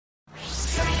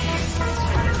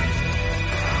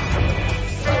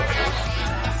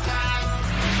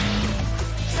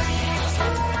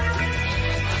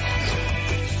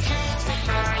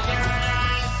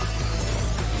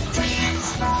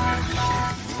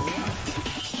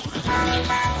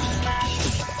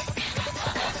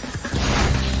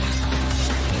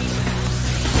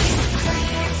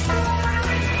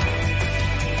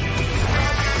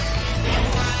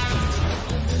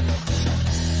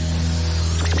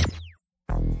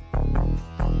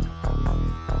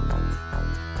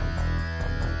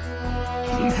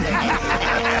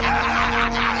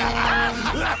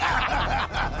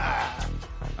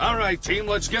All right, team,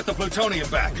 let's get the plutonium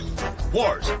back.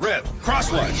 Wars, Rev,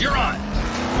 crosswise, you're on.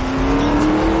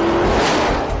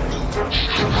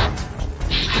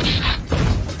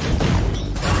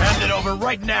 Hand it over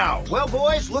right now. Well,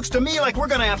 boys, looks to me like we're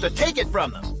gonna have to take it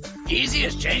from them. Easy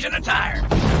as changing a tire.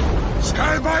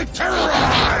 Skybite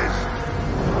terrorize!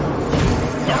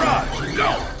 Mirage,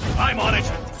 go! I'm on it.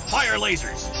 Fire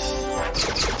lasers.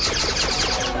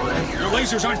 Your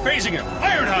lasers aren't phasing him.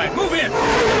 Ironhide, move in!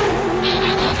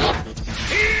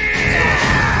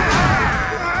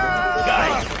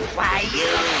 Guys, why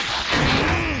you?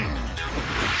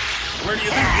 Where do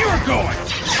you think you're going?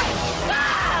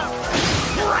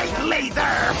 Bright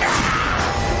laser!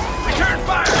 Return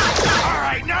fire!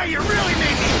 Alright, now you really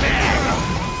made me mad!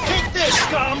 Take this,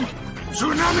 scum!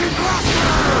 Tsunami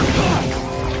blaster!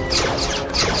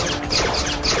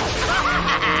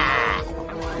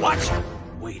 What?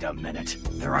 Wait a minute.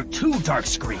 There are 2 dark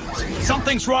screens.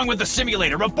 Something's wrong with the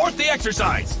simulator. Abort the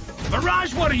exercise!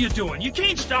 Mirage, what are you doing? You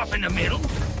can't stop in the middle.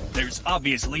 There's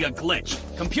obviously a glitch.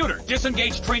 Computer,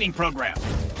 disengage training program.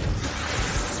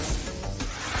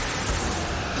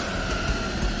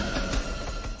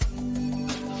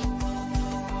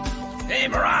 Hey,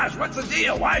 Mirage, what's the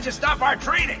deal? Why'd you stop our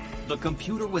training? The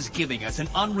computer was giving us an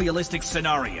unrealistic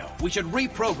scenario. We should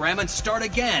reprogram and start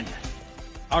again.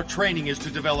 Our training is to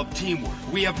develop teamwork.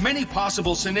 We have many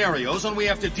possible scenarios, and we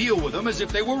have to deal with them as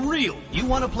if they were real. You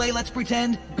want to play Let's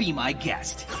Pretend? Be my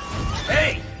guest.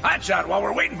 Hey, Hotshot, while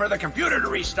we're waiting for the computer to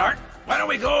restart, why don't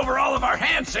we go over all of our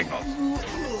hand signals?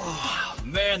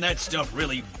 Man, that stuff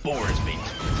really bores me.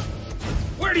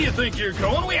 Where do you think you're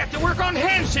going? We have to work on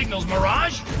hand signals,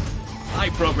 Mirage. I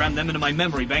programmed them into my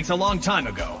memory banks a long time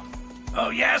ago. Oh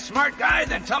yeah, smart guy?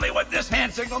 Then tell me what this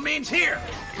hand signal means here.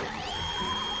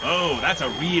 Oh, that's a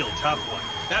real tough one.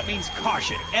 That means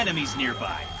caution, enemies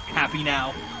nearby. Happy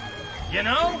now? You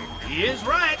know, he is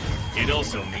right. It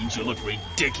also means you look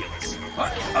ridiculous.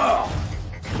 What? Oh.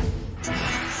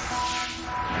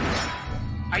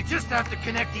 I just have to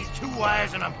connect these 2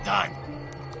 wires and I'm done.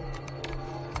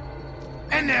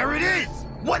 And there it is!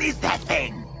 What is that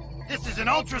thing? This is an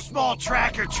ultra-small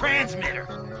tracker transmitter.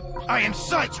 I am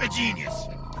such a genius.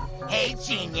 Hey,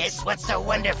 genius, what's so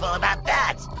wonderful about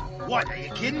that? What, are you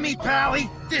kidding me, Pally?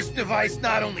 This device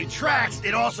not only tracks,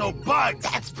 it also bugs.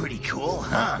 That's pretty cool,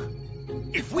 huh?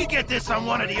 If we get this on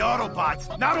one of the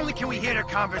Autobots, not only can we hear their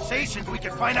conversations, we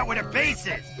can find out where their base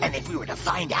is. And if we were to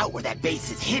find out where that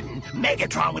base is hidden,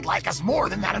 Megatron would like us more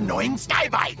than that annoying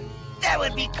Skybite. That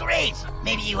would be great.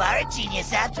 Maybe you are a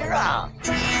genius after all.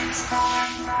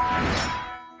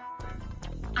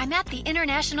 I'm at the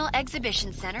International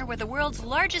Exhibition Center where the world's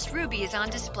largest ruby is on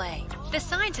display. The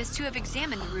scientists who have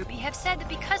examined the ruby have said that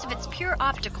because of its pure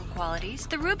optical qualities,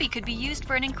 the ruby could be used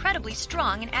for an incredibly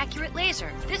strong and accurate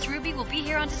laser. This ruby will be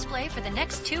here on display for the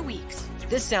next 2 weeks.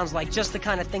 This sounds like just the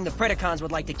kind of thing the Predacons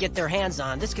would like to get their hands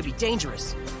on. This could be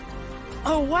dangerous.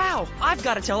 Oh wow! I've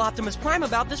got to tell Optimus Prime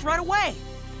about this right away!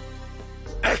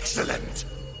 Excellent!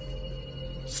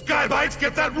 Skybites,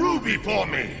 get that ruby for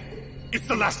me! It's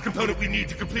the last component we need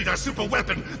to complete our super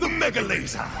weapon, the Mega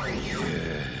Laser!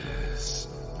 Yes.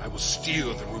 I will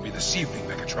steal the ruby this evening,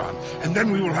 Megatron, and then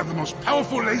we will have the most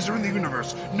powerful laser in the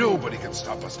universe. Nobody can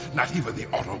stop us, not even the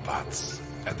Autobots.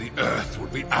 And the Earth will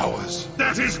be ours.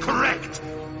 That is correct!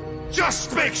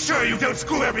 Just make sure you don't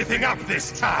screw everything up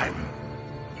this time!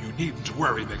 You needn't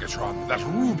worry, Megatron. That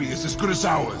ruby is as good as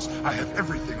ours. I have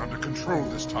everything under control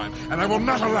this time, and I will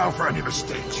not allow for any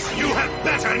mistakes. You had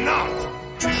better not!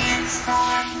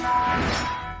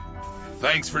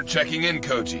 Thanks for checking in,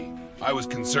 Koji. I was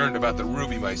concerned about the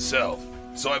ruby myself,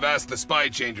 so I've asked the spy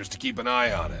changers to keep an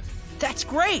eye on it. That's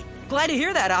great! Glad to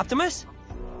hear that, Optimus.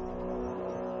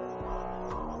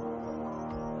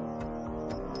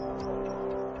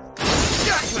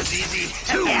 That was easy.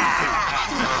 Too easy.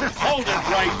 Hold it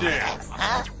right there.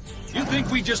 Huh? You think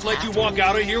we just let you walk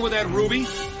out of here with that ruby?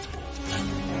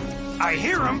 I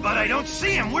hear him, but I don't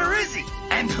see him. Where is he?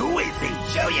 And who is he?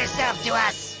 Show yourself to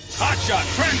us. Hotshot,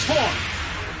 transform!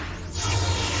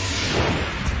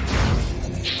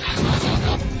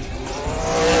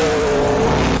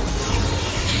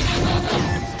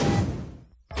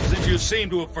 Since you seem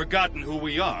to have forgotten who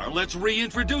we are, let's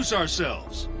reintroduce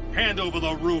ourselves. Hand over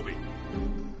the ruby.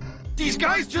 These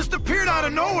guys just appeared out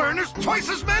of nowhere and there's twice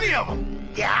as many of them!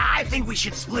 Yeah, I think we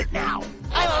should split now.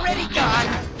 I'm already gone.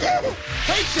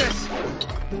 Take this!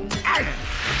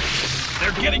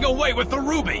 They're getting away with the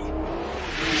ruby!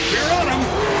 We're on them!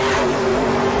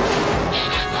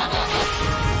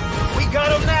 We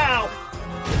got him now!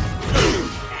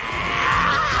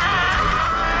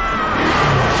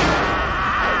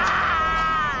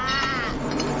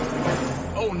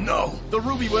 Oh no! The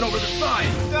ruby went over the side!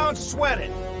 Don't sweat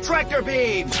it. Tractor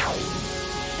beam!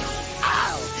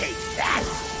 I'll take that.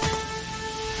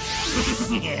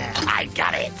 Yeah, I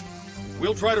got it.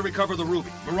 We'll try to recover the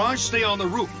ruby. Mirage, stay on the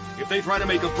ruby. If they try to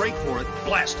make a break for it,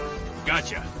 blast them.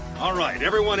 Gotcha. All right,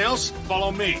 everyone else,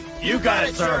 follow me. You got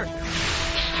it, sir.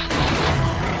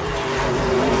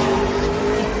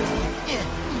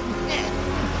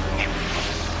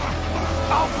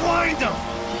 I'll blind them!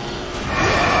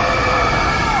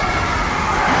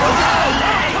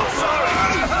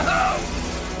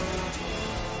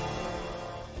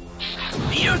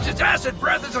 He used his acid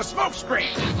breath as a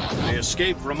smokescreen! They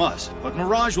escaped from us, but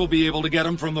Mirage will be able to get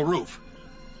them from the roof.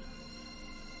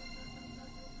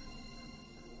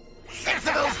 6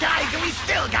 of those guys and we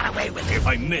still got away with it. If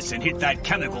I miss and hit that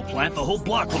chemical plant, the whole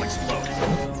block will explode.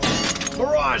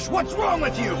 Mirage, what's wrong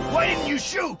with you? Why didn't you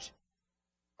shoot?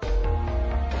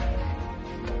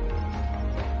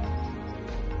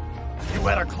 You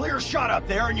had a clear shot up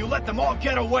there and you let them all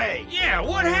get away. Yeah,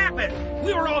 what happened?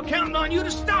 We were all counting on you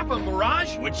to stop them,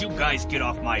 Mirage. Would you guys get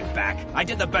off my back? I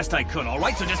did the best I could,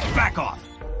 alright? So just back off.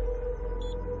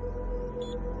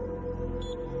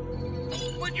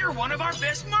 But you're one of our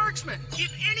best marksmen.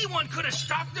 If anyone could have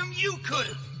stopped them, you could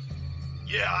have.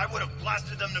 Yeah, I would have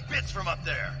blasted them to bits from up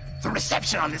there. The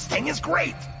reception on this thing is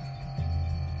great.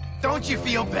 Don't you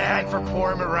feel bad for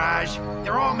poor Mirage?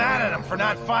 They're all mad at him for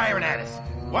not firing at us.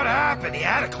 What happened? He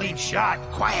had a clean shot.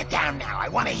 Quiet down now. I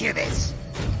want to hear this.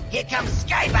 Here comes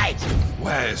Skybite.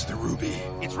 Where's the ruby?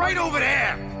 It's right over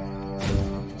there.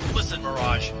 Listen,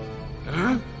 Mirage.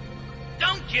 Huh?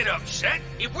 Don't get upset.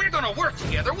 If we're gonna work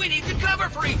together, we need to cover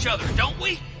for each other, don't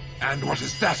we? And what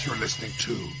is that you're listening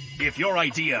to? If your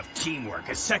idea of teamwork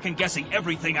is second-guessing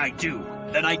everything I do,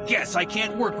 then I guess I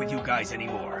can't work with you guys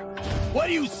anymore. What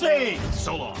are you saying?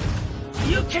 So long.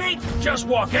 You can't just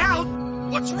walk out.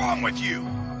 What's wrong with you?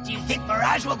 Do you think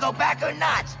Mirage will go back or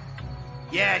not?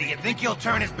 Yeah, do you think he'll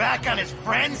turn his back on his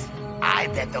friends? I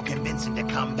bet they'll convince him to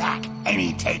come back.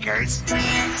 Any takers?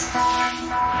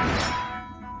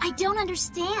 I don't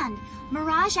understand.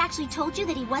 Mirage actually told you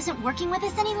that he wasn't working with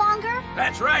us any longer?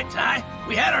 That's right, Ty.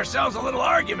 We had ourselves a little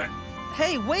argument.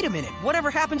 Hey, wait a minute. Whatever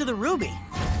happened to the ruby?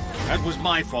 That was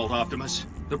my fault, Optimus.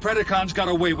 The Predacons got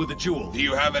away with the jewel. Do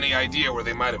you have any idea where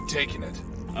they might have taken it?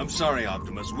 I'm sorry,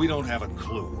 Optimus. We don't have a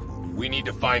clue. We need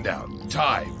to find out.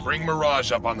 Ty, bring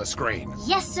Mirage up on the screen.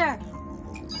 Yes, sir.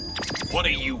 What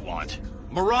do you want?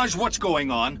 Mirage, what's going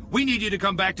on? We need you to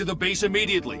come back to the base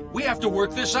immediately. We have to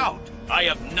work this out. I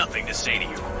have nothing to say to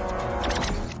you.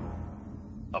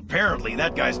 Apparently,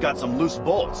 that guy's got some loose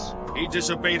bolts. He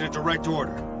disobeyed a direct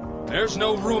order. There's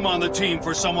no room on the team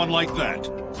for someone like that.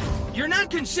 You're not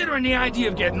considering the idea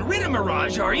of getting rid of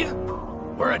Mirage, are you?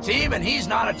 We're a team and he's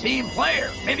not a team player.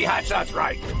 Maybe Hotshot's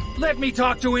right. Let me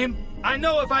talk to him. I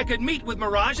know if I could meet with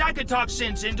Mirage, I could talk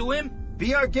sense into him.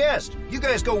 Be our guest. You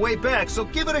guys go way back, so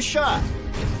give it a shot.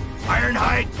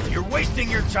 Ironhide, you're wasting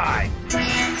your time.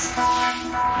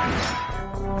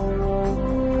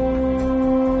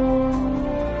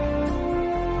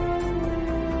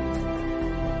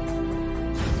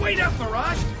 Wait up,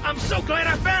 Mirage. I'm so glad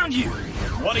I found you.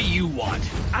 What do you want?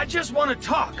 I just want to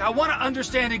talk. I want to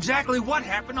understand exactly what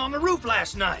happened on the roof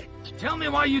last night. Tell me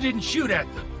why you didn't shoot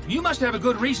at them. You must have a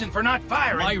good reason for not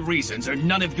firing. My reasons are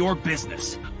none of your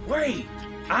business. Wait,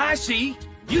 I see.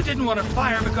 You didn't want to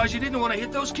fire because you didn't want to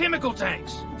hit those chemical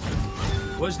tanks.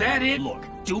 Was that it? Look,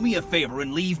 do me a favor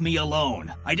and leave me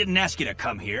alone. I didn't ask you to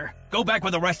come here. Go back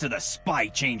with the rest of the spy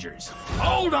changers.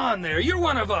 Hold on there, you're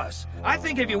one of us. I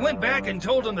think if you went back and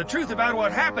told them the truth about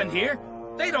what happened here,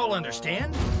 they'd all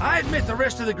understand. I admit the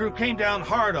rest of the group came down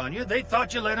hard on you. They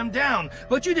thought you let them down,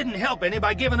 but you didn't help any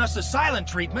by giving us the silent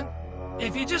treatment.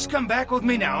 If you just come back with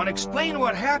me now and explain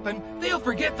what happened, they'll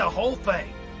forget the whole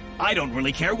thing. I don't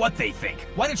really care what they think.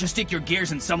 Why don't you stick your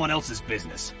gears in someone else's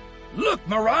business? Look,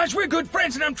 Mirage, we're good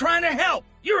friends and I'm trying to help.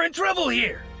 You're in trouble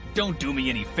here. Don't do me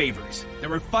any favors. There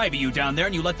were 5 of you down there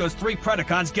and you let those 3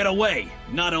 Predacons get away.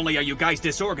 Not only are you guys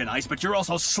disorganized, but you're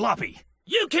also sloppy.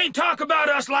 You can't talk about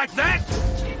us like that.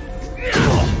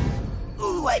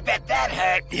 Ooh, I bet that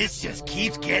hurt. This just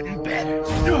keeps getting better.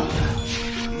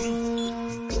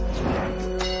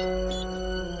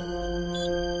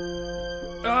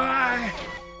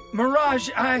 Mirage,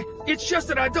 it's just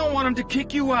that I don't want them to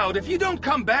kick you out. If you don't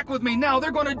come back with me now,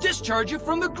 they're gonna discharge you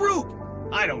from the group.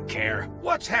 I don't care.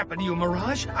 What's happened to you,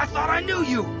 Mirage? I thought I knew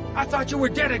you. I thought you were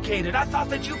dedicated. I thought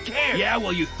that you cared. Yeah,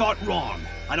 well, you thought wrong.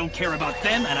 I don't care about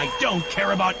them, and I don't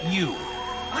care about you.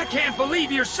 I can't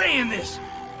believe you're saying this.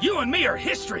 You and me are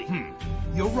history.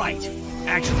 You're right.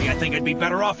 Actually, I think I'd be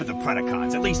better off with the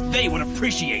Predacons. At least they would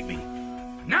appreciate me.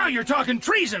 Now you're talking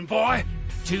treason, boy.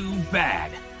 Too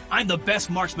bad. I'm the best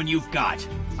marksman you've got.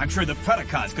 I'm sure the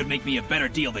Predacons could make me a better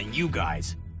deal than you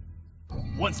guys.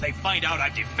 Once they find out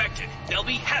I've defected, they'll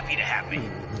be happy to have me.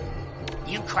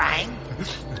 You crying?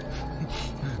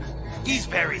 He's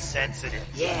very sensitive.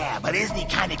 Yeah, but isn't he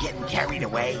kind of getting carried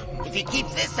away? If he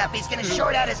keeps this up, he's gonna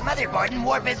short out his motherboard and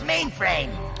warp his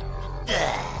mainframe.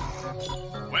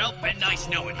 Ugh. Well, been nice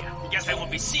knowing you. Guess I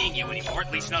won't be seeing you anymore,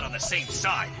 at least not on the same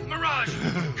side. Mirage,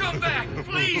 come back,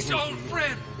 please, old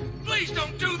friend. Please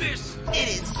don't do this.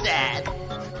 It is sad.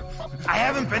 I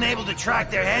haven't been able to track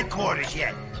their headquarters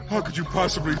yet. How could you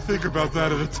possibly think about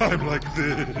that at a time like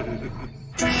this?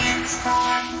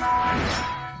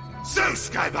 So,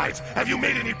 Skybite, have you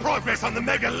made any progress on the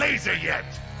Mega Laser yet?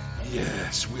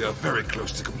 Yes, we are very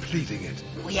close to completing it.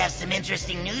 We have some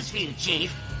interesting news for you,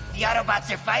 Chief. The Autobots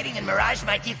are fighting and Mirage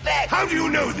might defect. How do you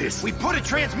know this? We put a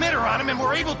transmitter on him and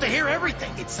we're able to hear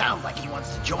everything. It sounds like he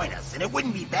wants to join us, and it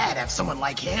wouldn't be bad to have someone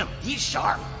like him. He's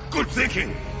sharp. Good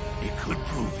thinking. It could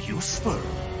prove useful.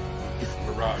 If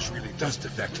Mirage really does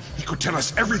defect, he could tell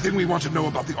us everything we want to know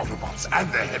about the Autobots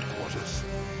and their headquarters.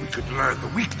 We could learn the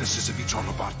weaknesses of each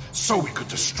Autobot, so we could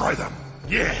destroy them.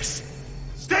 Yes.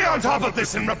 Stay on top of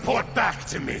this and report back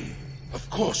to me. Of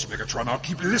course, Megatron. I'll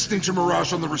keep listening to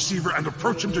Mirage on the receiver and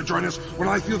approach him to join us when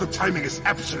I feel the timing is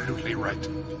absolutely right.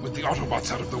 With the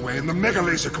Autobots out of the way and the Mega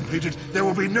Laser completed, there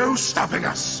will be no stopping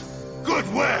us. Good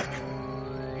work!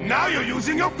 Now you're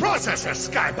using your processor,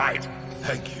 Skybite!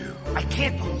 Thank you. I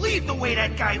can't believe the way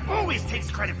that guy always takes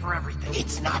credit for everything.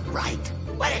 It's not right.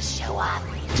 What a show-off.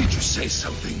 Did you say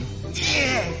something?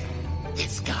 Yeah.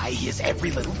 This guy is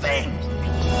every little thing.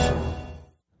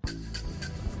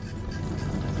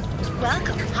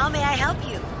 Welcome. How may I help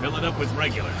you? Fill it up with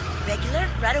regular. Regular?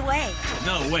 Right away.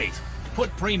 No, wait.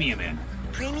 Put premium in.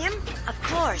 Premium? Of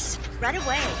course. Right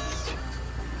away.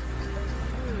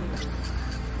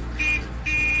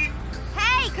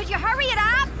 Hey, could you hurry it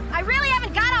up? I really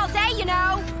haven't got all day, you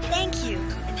know. Thank you,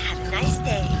 and have a nice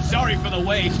day. Sorry for the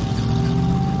wait.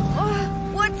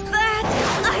 Oh, what's that?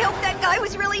 I hope that guy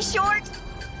was really short.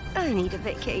 I need a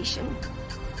vacation.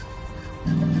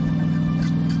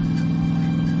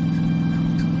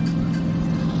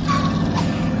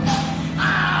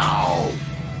 Ow!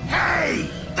 Hey!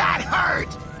 That hurt!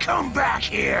 Come back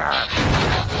here!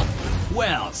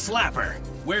 Well, Slapper,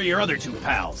 where are your other two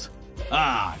pals?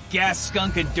 Ah, Gas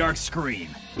Skunk and Dark Scream.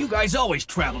 You guys always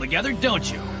travel together, don't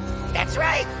you? That's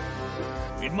right.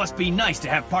 It must be nice to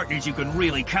have partners you can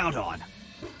really count on.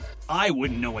 I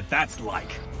wouldn't know what that's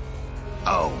like.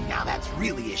 Oh, now that's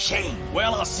really a shame.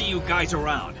 Well, I'll see you guys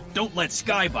around. Don't let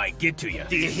Skybite get to you.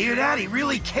 Do you hear that? He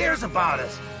really cares about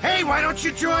us. Hey, why don't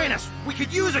you join us? We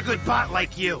could use a good bot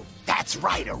like you. That's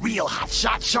right, a real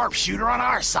hotshot sharpshooter on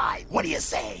our side. What do you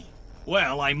say?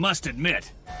 Well, I must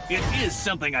admit, it is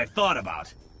something I thought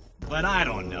about. But I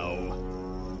don't know.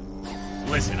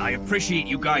 Listen, I appreciate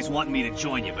you guys wanting me to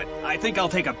join you, but I think I'll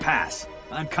take a pass.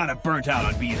 I'm kind of burnt out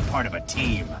on being part of a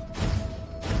team.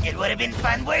 It would have been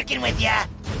fun working with ya.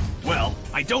 Well,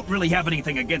 I don't really have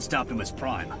anything against Optimus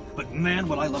Prime, but man,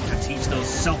 would I love to teach those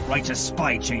self-righteous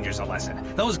spy changers a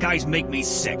lesson. Those guys make me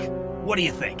sick. What do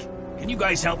you think? Can you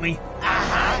guys help me?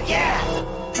 Uh-huh, yeah.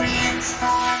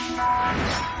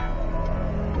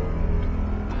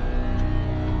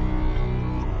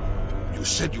 You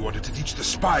said you wanted to teach the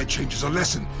spy changers a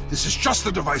lesson. This is just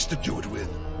the device to do it with.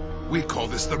 We call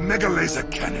this the Mega Laser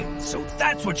Cannon. So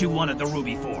that's what you wanted the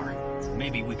Ruby for.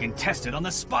 Maybe we can test it on the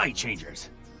spy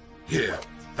changers. Here,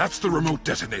 that's the remote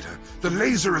detonator. The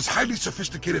laser is highly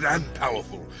sophisticated and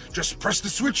powerful. Just press the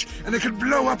switch and it can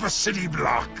blow up a city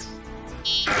block.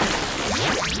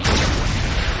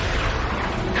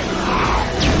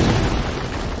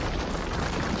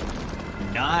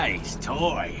 Nice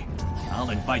toy. I'll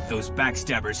invite those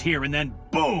backstabbers here and then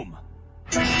boom!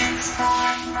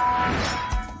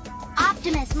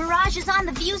 Optimus, Mirage is on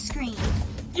the view screen.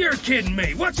 You're kidding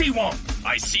me. What's he want?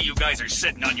 I see you guys are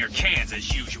sitting on your cans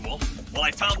as usual. Well,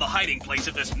 I found the hiding place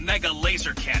of this mega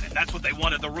laser cannon. That's what they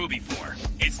wanted the Ruby for.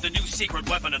 It's the new secret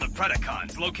weapon of the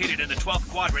Predacons, located in the 12th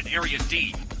Quadrant, Area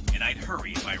D. And I'd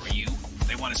hurry if I were you.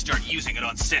 They want to start using it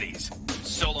on cities.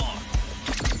 So long.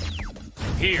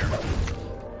 Here.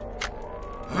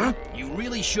 Huh? You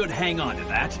really should hang on to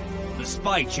that. The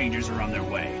spy changers are on their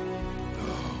way.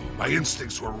 My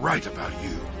instincts were right about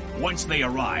you. Once they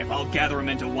arrive, I'll gather them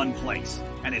into one place.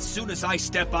 And as soon as I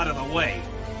step out of the way,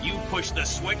 you push the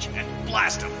switch and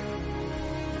blast them.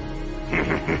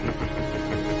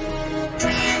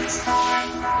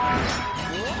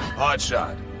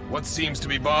 Hotshot, what seems to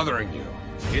be bothering you?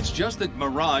 It's just that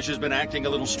Mirage has been acting a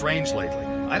little strange lately.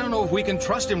 I don't know if we can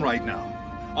trust him right now.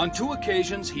 On 2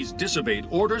 occasions, he's disobeyed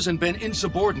orders and been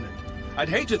insubordinate. I'd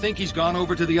hate to think he's gone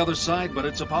over to the other side, but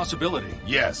it's a possibility.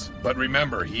 Yes, but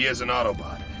remember, he is an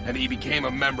Autobot, and he became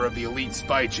a member of the elite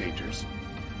spy changers.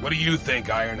 What do you think,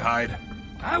 Ironhide?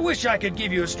 I wish I could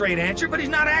give you a straight answer, but he's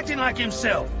not acting like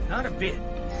himself. Not a bit.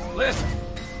 Listen.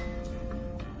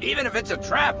 Even if it's a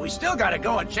trap, we still gotta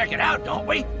go and check it out, don't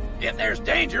we? If there's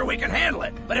danger, we can handle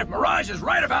it. But if Mirage is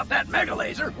right about that mega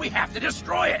laser, we have to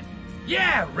destroy it.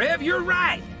 Yeah, Rev, you're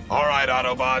right. All right,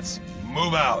 Autobots,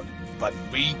 move out, but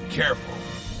be careful.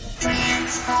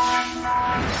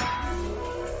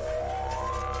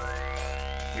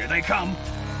 Here they come.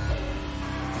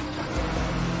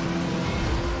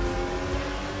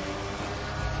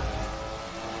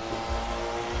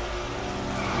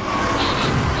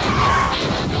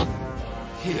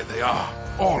 Here they are,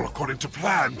 all according to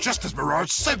plan, just as Mirage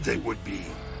said they would be.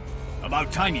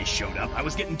 About time you showed up. I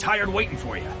was getting tired waiting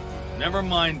for you. Never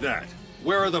mind that.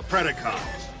 Where are the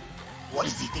Predacons? What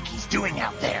does he think he's doing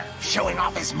out there? Showing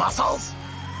off his muscles?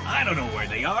 I don't know where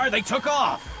they are. They took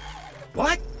off.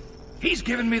 What? He's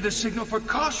giving me the signal for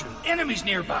caution. Enemies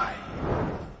nearby.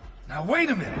 Now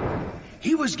wait a minute.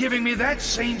 He was giving me that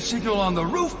same signal on the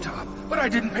rooftop, but I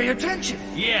didn't pay attention.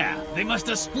 Yeah, they must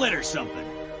have split or something.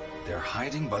 They're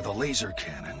hiding by the laser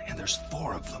cannon, and there's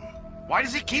 4 of them. Why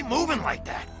does he keep moving like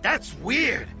that? That's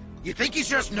weird. You think he's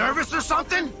just nervous or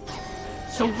something?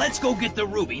 So let's go get the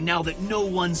ruby now that no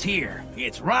one's here.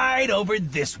 It's right over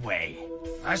this way.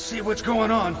 I see what's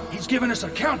going on. He's giving us a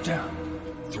countdown.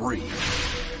 3,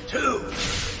 2,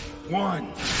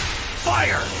 1.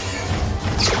 Fire!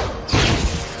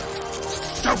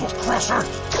 Double crosser!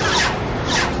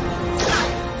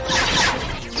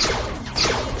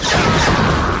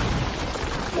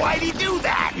 Why'd he do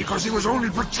that? Because he was only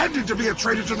pretending to be a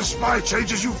traitor to the spy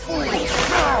changers, you fool!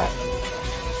 No!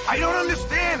 I don't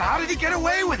understand. How did he get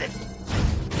away with it?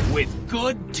 With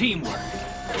good teamwork.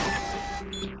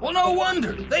 Well, no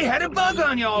wonder. They had a bug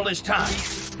on you all this time.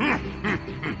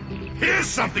 Here's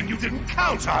something you didn't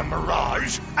count on,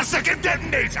 Mirage. A second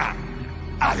detonator.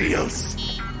 Adios.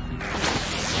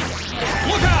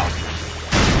 Look out!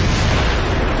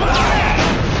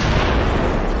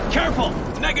 Careful!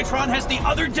 Megatron has the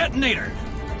other detonator.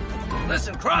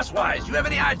 Listen, Crosswise, you have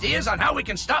any ideas on how we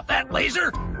can stop that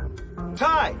laser?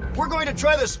 Ty, we're going to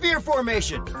try the sphere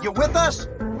formation. You with us?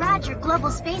 Roger, Global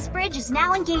Space Bridge is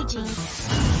now engaging.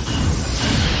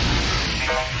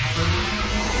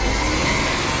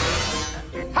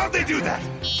 How'd they do that?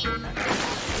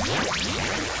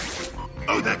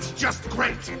 Oh, that's just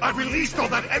great. I've released all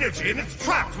that energy and it's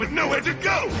trapped with nowhere to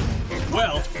go.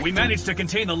 Well, we managed to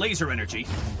contain the laser energy.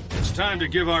 It's time to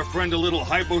give our friend a little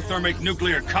hypothermic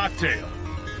nuclear cocktail.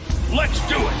 Let's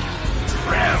do it!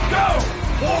 Rev, go!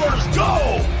 Wars,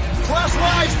 go!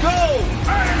 Crosswise, go!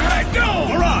 Ironhide, go!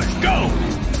 Mirage, go!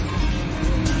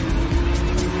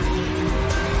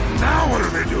 Now what are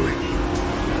they doing?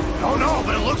 Don't know,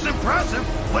 but it looks impressive.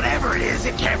 Whatever it is,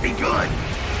 it can't be good.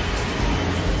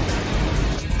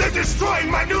 They're destroying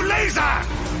my new laser!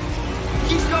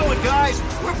 Keep going, guys.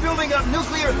 We're building up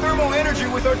nuclear thermal energy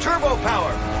with our turbo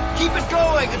power. Keep it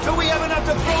going until we have enough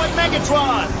to throw at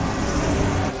Megatron.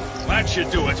 That should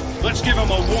do it. Let's give him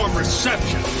a warm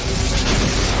reception.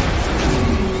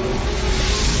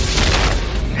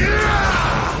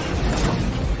 Yeah!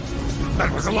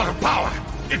 That was a lot of power.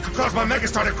 It could cause my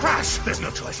Megastar to crash. There's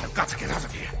no choice. I've got to get out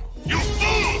of here. You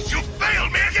fools! You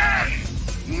failed me again!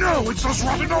 No, it's those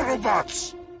rotten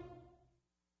Autobots!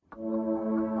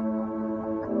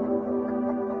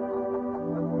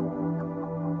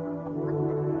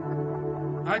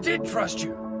 I did trust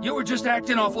you. You were just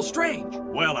acting awful strange.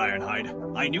 Well,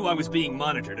 Ironhide, I knew I was being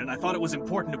monitored, and I thought it was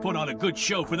important to put on a good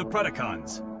show for the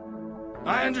Predacons.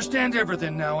 I understand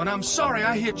everything now, and I'm sorry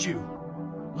I hit you.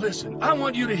 Listen, I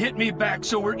want you to hit me back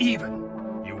so we're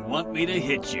even. You want me to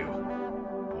hit you?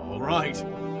 All right,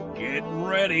 get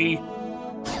ready.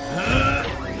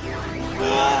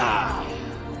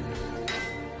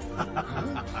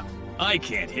 I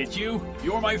can't hit you.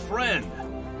 You're my friend.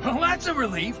 Well, that's a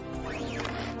relief.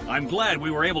 I'm glad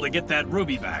we were able to get that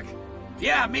ruby back.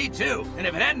 Yeah, me too. And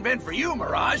if it hadn't been for you,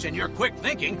 Mirage, and your quick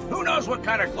thinking, who knows what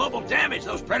kind of global damage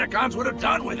those Predacons would have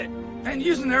done with it. And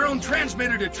using their own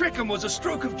transmitter to trick him was a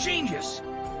stroke of genius.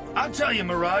 I'll tell you,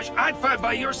 Mirage, I'd fight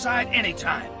by your side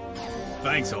anytime.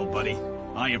 Thanks, old buddy.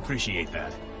 I appreciate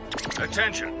that.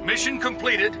 Attention. Mission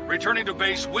completed. Returning to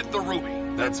base with the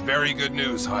Ruby. That's very good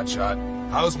news, Hotshot.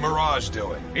 How's Mirage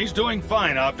doing? He's doing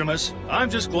fine, Optimus. I'm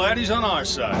just glad he's on our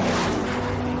side.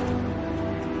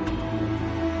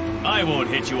 I won't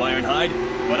hit you, Ironhide,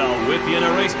 but I'll whip you in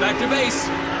a race back to base.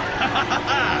 Ha ha ha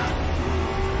ha!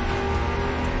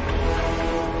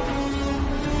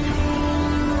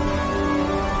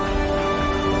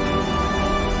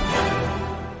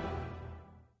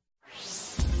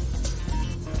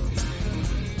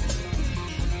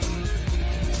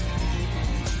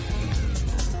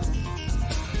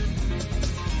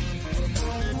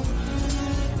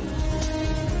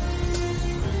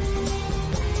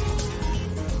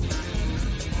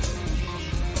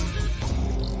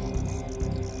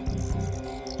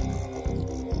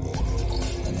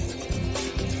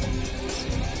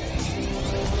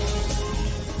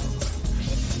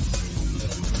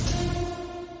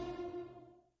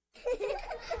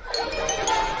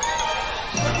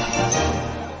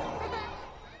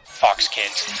 Fox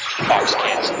Kids, Fox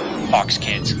Kids, Fox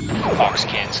Kids, Fox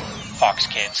Kids, Fox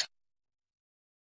Kids.